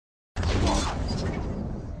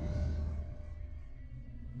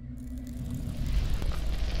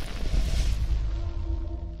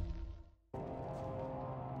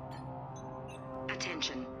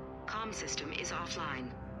comm system is offline.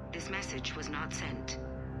 This message was not sent.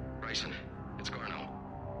 Bryson, it's Garno.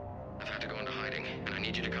 I've had to go into hiding, and I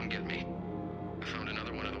need you to come get me. I found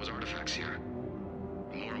another one of those artifacts here.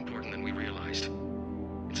 More important than we realized.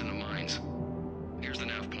 It's in the mines. Here's the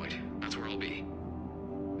nav point. That's where I'll be.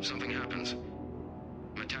 If something happens,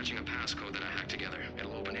 I'm attaching a passcode that I hacked together.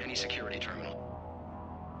 It'll open any security terminal.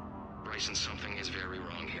 Bryson, something is very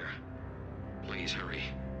wrong here. Please hurry.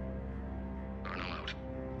 Garno out.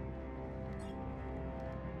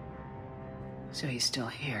 So he's still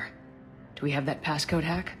here. Do we have that passcode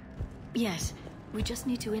hack? Yes. We just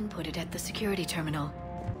need to input it at the security terminal.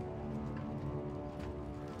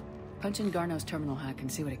 Punch in Garno's terminal hack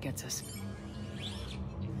and see what it gets us.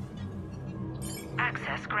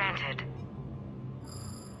 Access granted.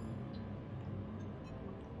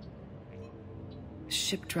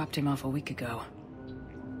 Ship dropped him off a week ago.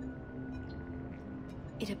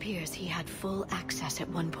 It appears he had full access at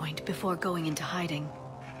one point before going into hiding.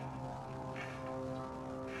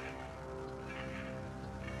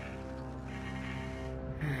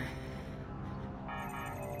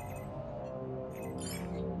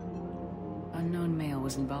 Unknown male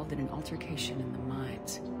was involved in an altercation in the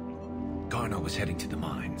mines. Garno was heading to the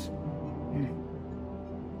mines.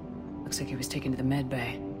 Looks like he was taken to the med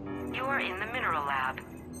bay. You are in the mineral lab,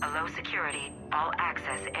 a low security, all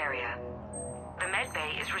access area. The med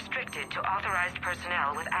bay is restricted to authorized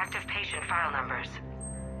personnel with active patient file numbers.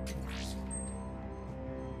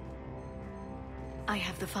 I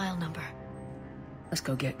have the file number. Let's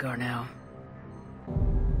go get Garno.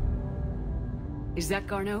 Is that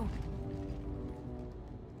Garno?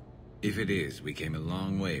 If it is, we came a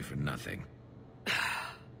long way for nothing.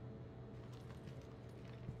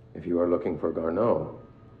 If you are looking for Garno,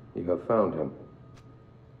 you have found him.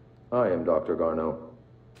 I am Dr. Garno.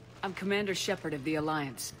 I'm Commander Shepard of the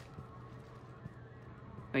Alliance.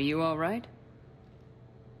 Are you all right?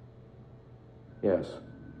 Yes.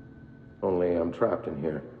 Only I'm trapped in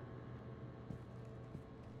here.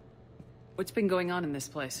 What's been going on in this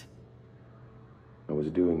place? I was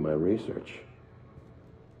doing my research.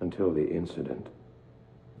 Until the incident.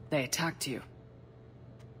 They attacked you.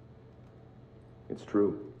 It's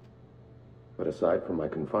true. But aside from my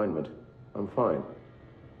confinement, I'm fine.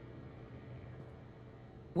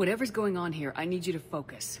 Whatever's going on here, I need you to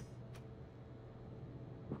focus.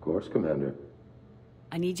 Of course, Commander.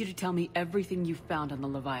 I need you to tell me everything you found on the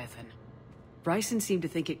Leviathan. Bryson seemed to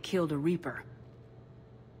think it killed a Reaper.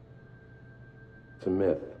 It's a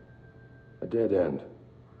myth. A dead end.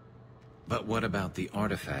 But what about the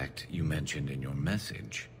artifact you mentioned in your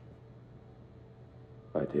message?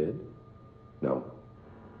 I did? No.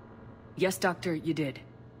 Yes, Doctor, you did.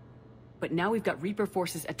 But now we've got Reaper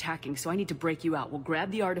forces attacking, so I need to break you out. We'll grab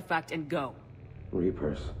the artifact and go.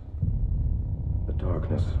 Reapers. The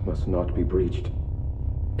darkness must not be breached.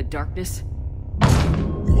 The darkness?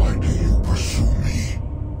 Why do you pursue me?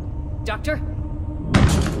 Doctor?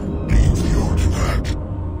 Leave the artifact.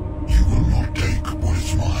 You will not take what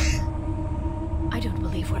is mine. I don't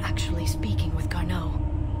believe we're actually speaking with Garno.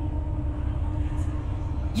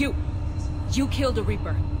 You killed a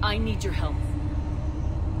Reaper. I need your help.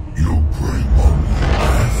 You bring on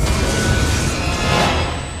death.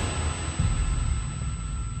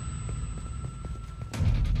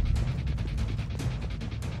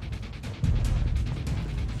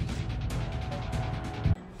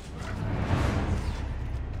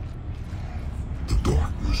 The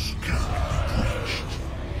darkness can't be breached.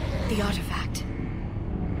 The artifact.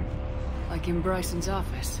 Like in Bryson's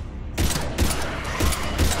office.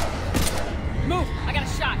 Move! I got a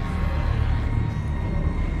shot!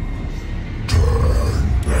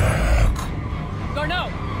 Turn back. Garno!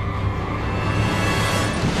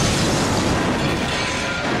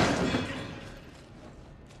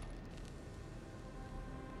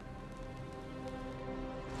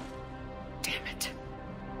 Damn it.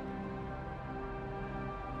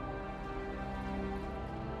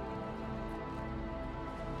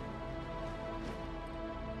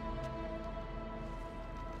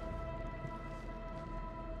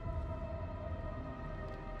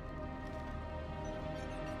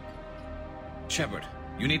 Shepard,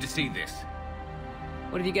 you need to see this.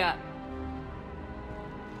 What have you got?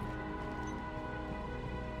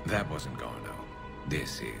 That wasn't Garno.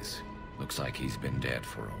 This is. Looks like he's been dead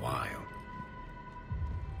for a while.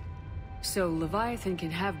 So Leviathan can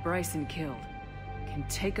have Bryson killed, can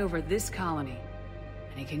take over this colony,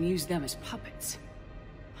 and he can use them as puppets.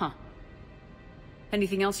 Huh.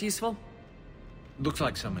 Anything else useful? Looks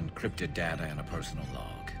like some encrypted data and a personal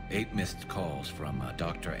log. 8 missed calls from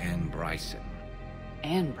Dr. Ann Bryson.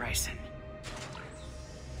 Ann Bryson.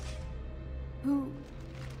 Who...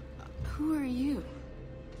 Who are you?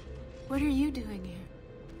 What are you doing here?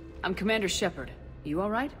 I'm Commander Shepard. You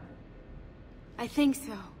alright? I think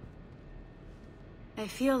so. I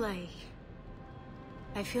feel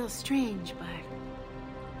strange, but...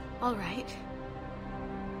 all right.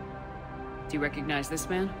 Do you recognize this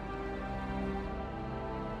man?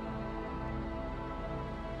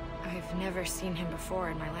 I've never seen him before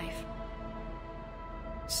in my life.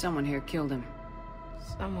 Someone here killed him.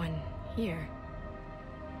 Someone here?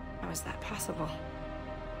 How is that possible?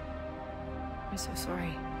 I'm so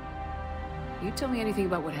sorry. Can you tell me anything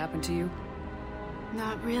about what happened to you?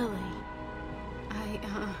 Not really.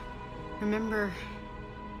 I remember...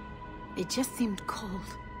 it just seemed cold.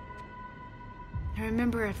 I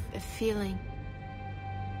remember a feeling...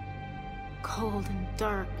 cold and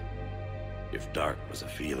dark. If dark was a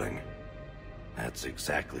feeling, that's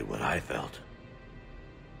exactly what I felt.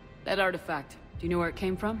 That artifact, do you know where it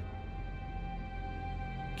came from?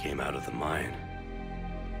 Came out of the mine.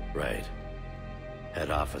 Right.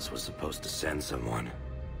 Head office was supposed to send someone.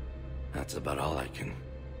 That's about all I can...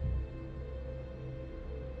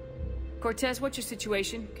 Cortez, what's your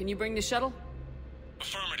situation? Can you bring the shuttle?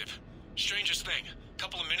 Affirmative. Strangest thing.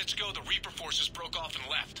 Couple of minutes ago, the Reaper forces broke off and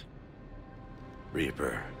left.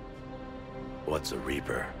 Reaper. What's a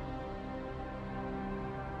Reaper?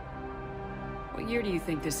 What year do you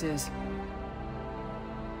think this is?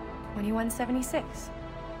 2176.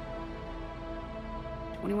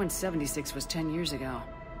 2176 was 10 years ago.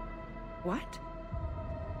 What?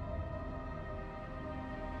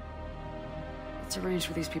 Let's arrange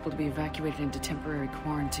for these people to be evacuated into temporary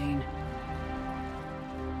quarantine.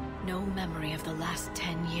 No memory of the last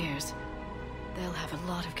 10 years. They'll have a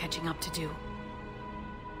lot of catching up to do.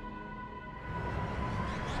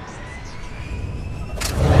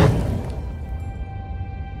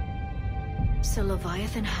 So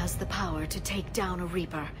Leviathan has the power to take down a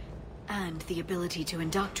Reaper, and the ability to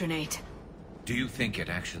indoctrinate. Do you think it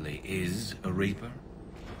actually is a Reaper?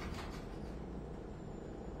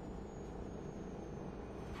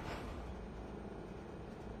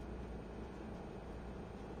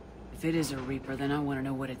 If it is a Reaper, then I want to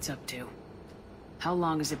know what it's up to. How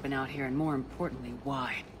long has it been out here, and more importantly,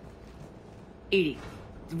 why? Edie,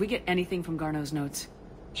 did we get anything from Garneau's notes?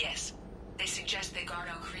 Yes. They suggest that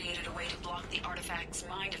Garneau created a way to block the artifact's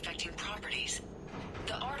mind-affecting properties.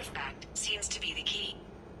 The artifact seems to be the key.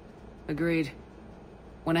 Agreed.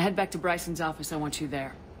 When I head back to Bryson's office, I want you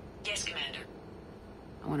there. Yes, Commander.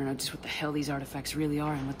 I want to know just what the hell these artifacts really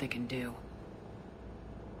are and what they can do.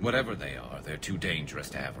 Whatever they are, they're too dangerous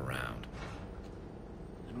to have around.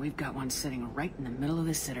 And we've got one sitting right in the middle of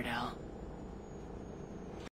the Citadel.